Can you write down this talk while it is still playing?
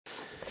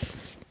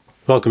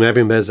Welcome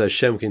everyone, Bez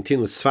Hashem.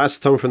 Continue with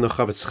Sfas Tom from the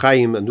Chofetz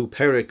Chaim, a new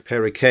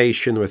Perek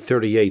Shin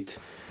 38.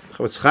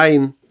 Chofetz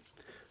Chaim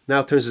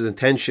now turns his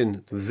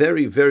attention to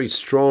very, very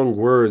strong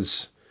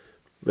words,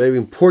 very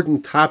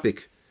important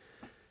topic.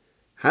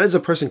 How does a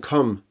person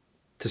come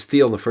to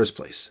steal in the first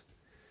place?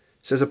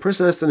 He says a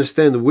person has to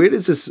understand where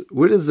does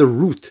the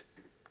root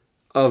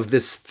of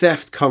this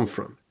theft come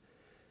from?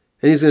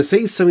 And he's going to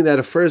say something that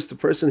at first the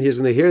person here is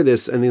going to hear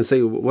this and then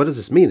say, what does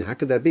this mean? How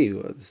could that be?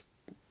 Well, this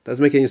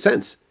doesn't make any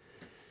sense.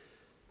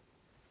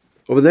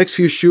 Over the next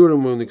few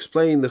shurim, we'll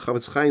explain the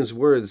Chofetz Chaim's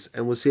words,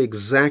 and we'll see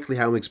exactly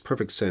how it makes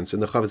perfect sense.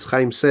 And the Chofetz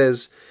Chaim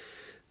says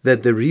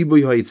that the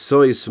ribuy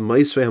ha'itzois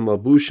ma'isrei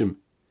ha'malbushim,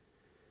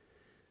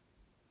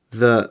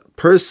 the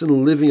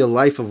person living a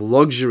life of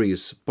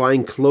luxuries,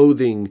 buying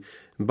clothing,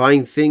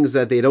 buying things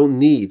that they don't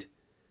need,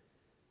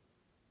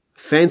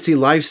 fancy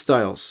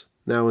lifestyles.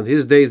 Now, in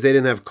his days, they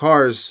didn't have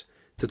cars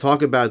to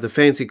talk about, the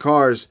fancy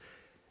cars,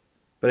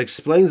 but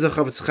explains the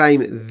Chofetz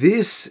Chaim,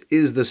 this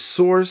is the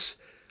source.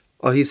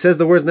 He says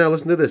the words now,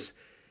 listen to this.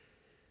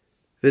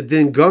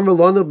 V'din gomer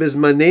lanu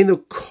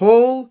bizmanenu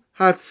kol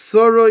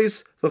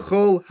hatzorois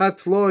v'chol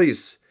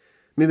hatlois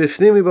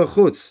mimifnim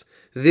v'chutz.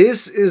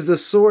 This is the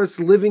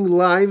source, living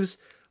lives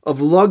of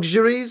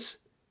luxuries.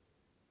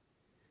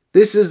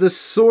 This is the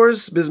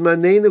source,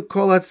 bizmanenu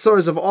kol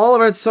hatzoros, of all of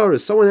our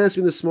tzoros. Someone asked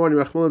me this morning,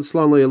 Rachmana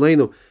litzlan lo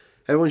yaleinu,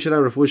 everyone should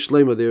have refuah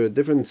shlema. There are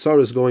different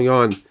tzoros going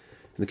on in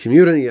the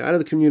community, out of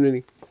the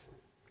community.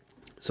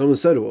 Someone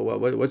said, well,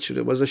 what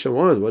does Hashem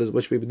want?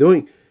 What should we be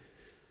doing?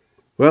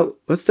 Well,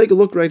 let's take a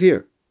look right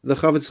here. The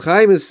Chofetz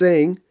Chaim is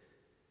saying,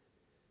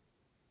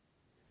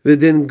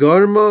 V'din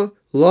garma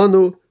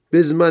lanu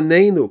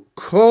bizmanenu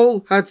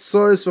kol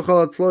hatzoris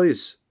v'chol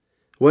hatlois.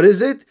 What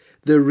is it?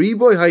 The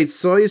riboy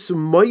hatzois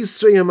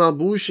moisrei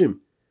hamalbushim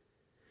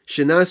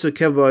shenasu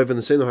kevba'ov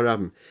v'neseinu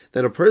harabim.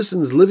 That a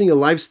person is living a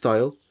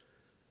lifestyle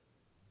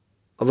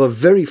of a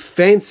very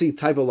fancy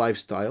type of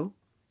lifestyle,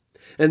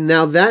 and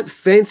now that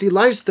fancy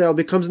lifestyle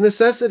becomes a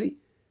necessity.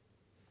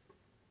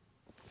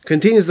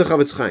 Continues the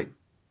Chofetz Chaim.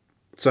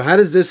 So how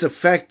does this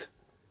affect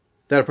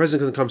that a person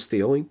can come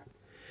stealing?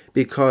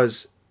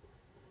 Because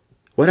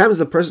what happens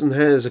if the person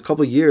has a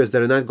couple of years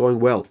that are not going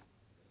well,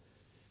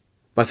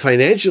 but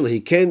financially he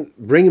can't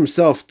bring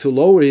himself to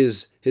lower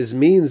his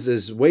means,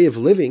 his way of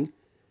living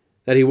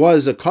that he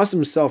was accustomed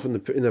himself in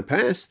the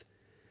past.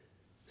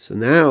 So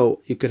now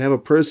you could have a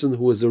person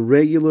who is a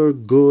regular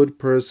good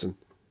person,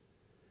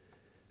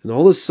 and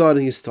all of a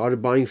sudden he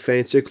started buying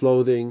fancier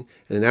clothing,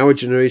 and in our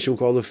generation we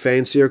call it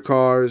fancier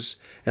cars,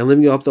 and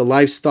living up the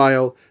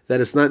lifestyle that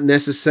is not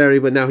necessary,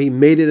 but now he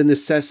made it a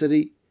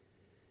necessity.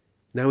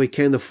 Now he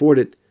can't afford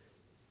it.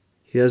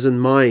 He doesn't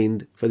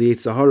mind for the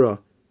Yetzer Hara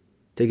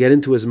to get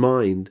into his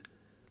mind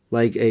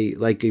like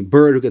a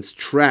bird who gets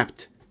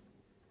trapped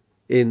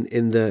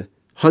in the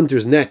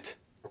hunter's net,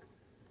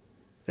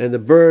 and the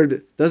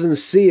bird doesn't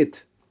see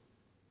it,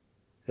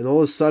 and all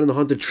of a sudden the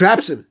hunter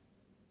traps him,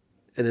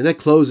 and the net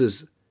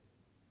closes,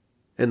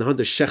 and the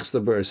hunter shechs the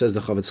bird, says the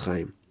Chofetz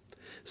Chaim.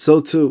 So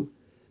too,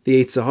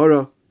 the Yetzer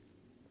Hara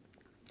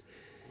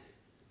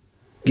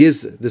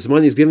gives, this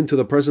money is given to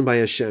the person by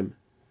Hashem,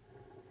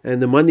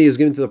 and the money is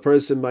given to the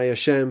person by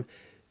Hashem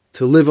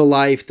to live a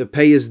life, to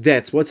pay his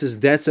debts. What's his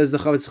debt, says the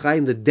Chofetz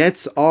Chaim? The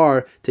debts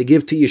are to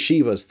give to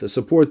yeshivas, to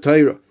support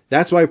Torah.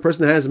 That's why a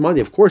person has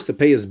money, of course, to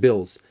pay his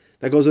bills.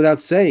 That goes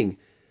without saying.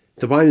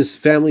 To buy his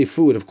family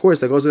food, of course,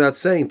 that goes without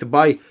saying. To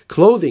buy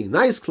clothing,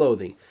 nice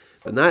clothing,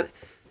 but not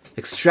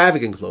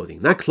extravagant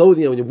clothing. Not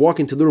clothing that when you walk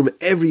into the room,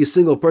 every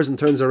single person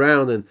turns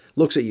around and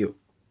looks at you.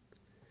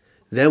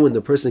 Then when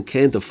the person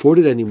can't afford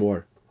it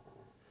anymore,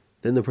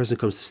 then the person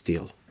comes to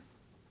steal.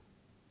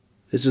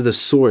 This is the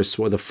source,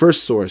 or the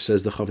first source,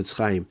 says the Chofetz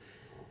Chaim.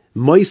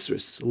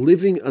 Moisris,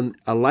 living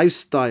a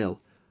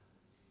lifestyle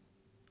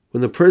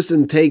when the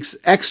person takes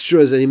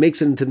extras and he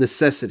makes it into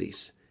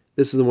necessities.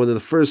 This is one of the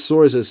first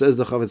sources, says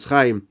the Chofetz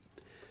Chaim.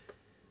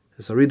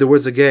 So I'll read the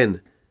words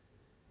again.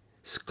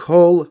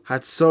 Kol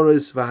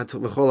hatzoris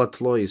v'chol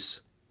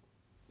hatlois.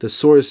 The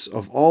source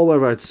of all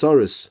of our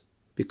tzoros.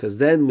 Because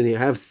then when you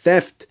have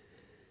theft,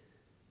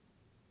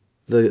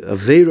 the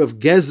aveira of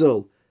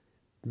gezel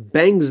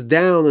bangs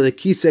down on a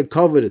kiseh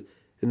covered,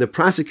 and the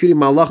prosecuting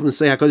malachim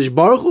say, HaKadosh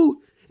Baruch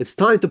Hu, it's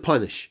time to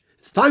punish.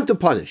 It's time to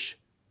punish.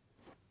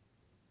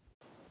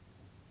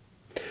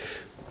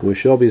 We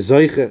shall be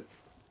zoiche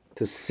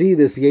to see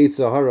this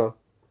Yetzer Hara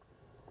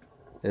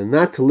and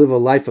not to live a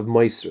life of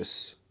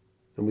moisris.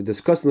 And we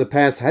discussed in the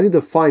past, how do you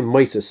define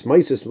moisris?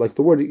 Moisris, like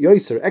the word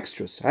yoitzer,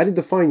 extras. How do you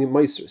define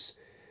moisris?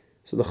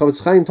 So the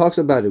Chofetz Chaim talks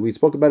about it. We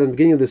spoke about it in the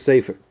beginning of the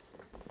Sefer.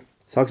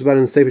 He talks about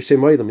it in Sefer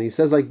Shem Olam, and he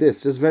says like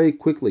this, just very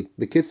quickly,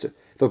 B'kitzur.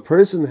 If a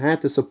person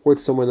had to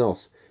support someone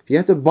else, if you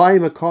had to buy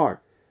him a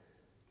car,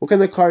 what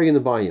kind of car are you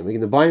going to buy him? Are you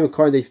going to buy him a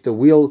car that you have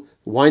to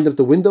wind up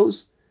the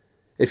windows?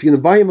 If you're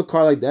going to buy him a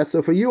car like that,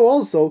 so for you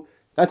also,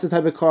 that's the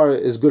type of car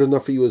is good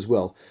enough for you as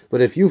well.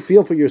 But if you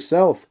feel for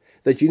yourself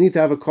that you need to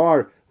have a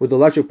car with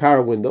electric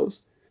power windows,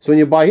 so when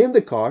you buy him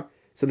the car,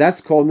 so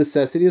that's called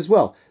necessity as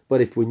well.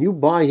 But if when you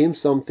buy him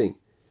something,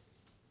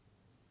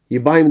 you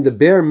buy him the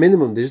bare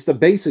minimum, just the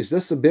basics,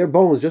 just the bare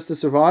bones, just to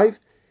survive,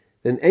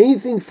 then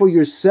anything for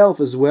yourself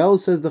as well,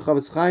 says the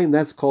Chavetz Chaim,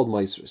 that's called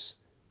Maisrus.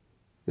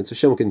 And so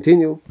Hashem will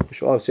continue.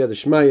 Shall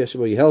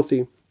be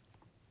healthy.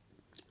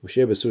 We'll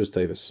share Besuras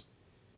Tevis.